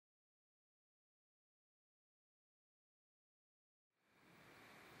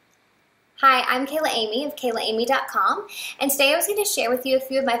Hi, I'm Kayla Amy of KaylaAmy.com, and today I was going to share with you a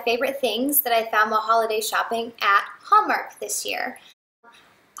few of my favorite things that I found while holiday shopping at Hallmark this year.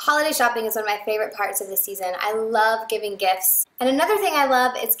 Holiday shopping is one of my favorite parts of the season. I love giving gifts. And another thing I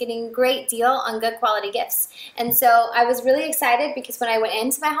love is getting a great deal on good quality gifts. And so I was really excited because when I went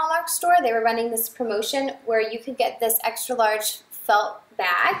into my Hallmark store, they were running this promotion where you could get this extra large felt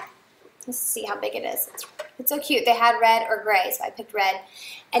bag. Let's see how big it is. It's so cute. They had red or gray, so I picked red.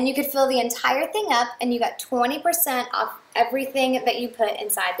 And you could fill the entire thing up, and you got 20% off everything that you put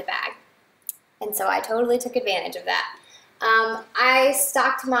inside the bag. And so I totally took advantage of that. I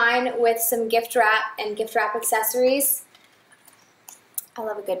stocked mine with some gift wrap and gift wrap accessories. I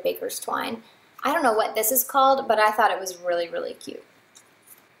love a good baker's twine. I don't know what this is called, but I thought it was really, really cute.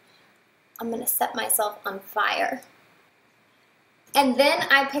 I'm going to set myself on fire. And then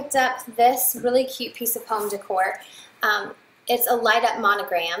I picked up this really cute piece of home decor. It's a light up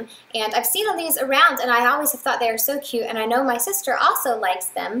monogram, and I've seen all these around, and I always have thought they are so cute, and I know my sister also likes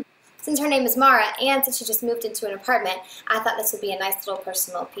them. Since her name is Mara, and since she just moved into an apartment, I thought this would be a nice little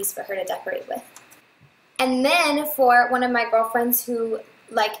personal piece for her to decorate with. And then for one of my girlfriends who,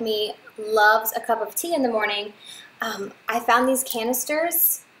 like me, loves a cup of tea in the morning, I found these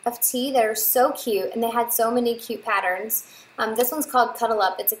canisters of tea that are so cute, and they had so many cute patterns. This one's called Cuddle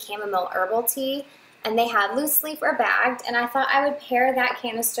Up. It's a chamomile herbal tea, and they had loose leaf or bagged, and I thought I would pair that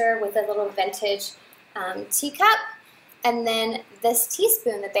canister with a little vintage teacup, and then this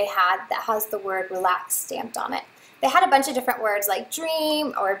teaspoon that they had that has the word relax stamped on it. They had a bunch of different words like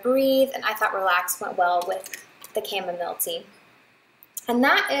dream or breathe, and I thought relax went well with the chamomile tea. And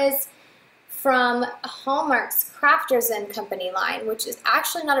that is from Hallmark's Crafters & Company line, which is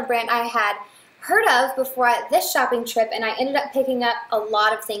actually not a brand I had heard of before this shopping trip, and I ended up picking up a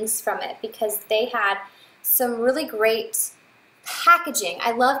lot of things from it because they had some really great packaging.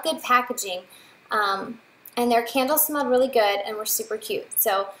 I love good packaging, and their candles smelled really good and were super cute.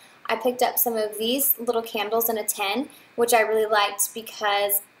 So I picked up some of these little candles in a tin, which I really liked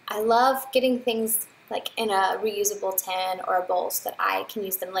because I love getting things like in a reusable tin or a bowl so that I can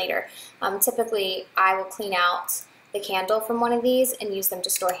use them later. Typically, I will clean out the candle from one of these and use them to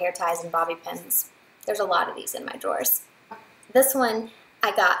store hair ties and bobby pins. There's a lot of these in my drawers. This one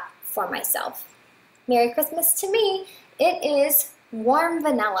I got for myself. Merry Christmas to me. It is warm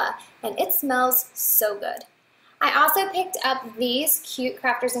vanilla, and it smells so good. I also picked up these cute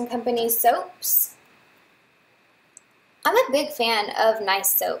Crafters & Company soaps. I'm a big fan of nice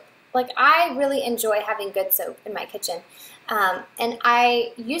soap. Like, I really enjoy having good soap in my kitchen. And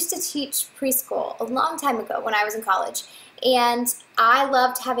I used to teach preschool a long time ago when I was in college. And I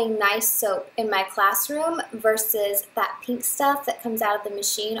loved having nice soap in my classroom versus that pink stuff that comes out of the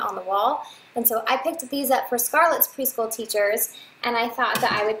machine on the wall. And so I picked these up for Scarlett's preschool teachers, and I thought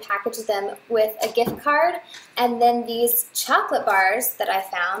that I would package them with a gift card. And then these chocolate bars that I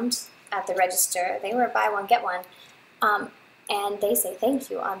found at the register, they were buy one, get one. And they say thank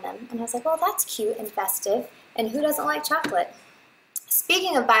you on them. And I was like, well, that's cute and festive, and who doesn't like chocolate?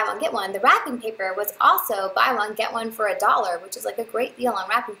 Speaking of buy one, get one, the wrapping paper was also buy one, get one for $1, which is like a great deal on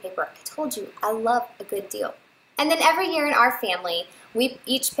wrapping paper. I told you, I love a good deal. And then every year in our family, we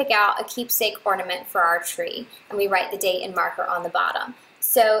each pick out a keepsake ornament for our tree, and we write the date and marker on the bottom.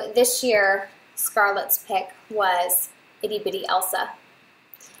 So this year, Scarlett's pick was Itty Bitty Elsa.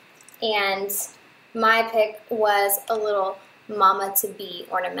 And my pick was a little Mama-to-be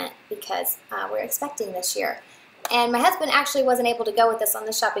ornament because we're expecting this year. And my husband actually wasn't able to go with us on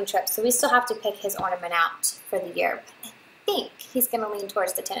the shopping trip, so we still have to pick his ornament out for the year. But I think he's going to lean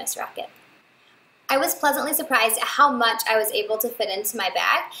towards the tennis racket. I was pleasantly surprised at how much I was able to fit into my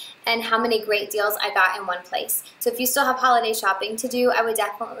bag and how many great deals I got in one place. So if you still have holiday shopping to do, I would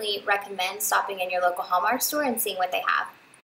definitely recommend stopping in your local Hallmark store and seeing what they have.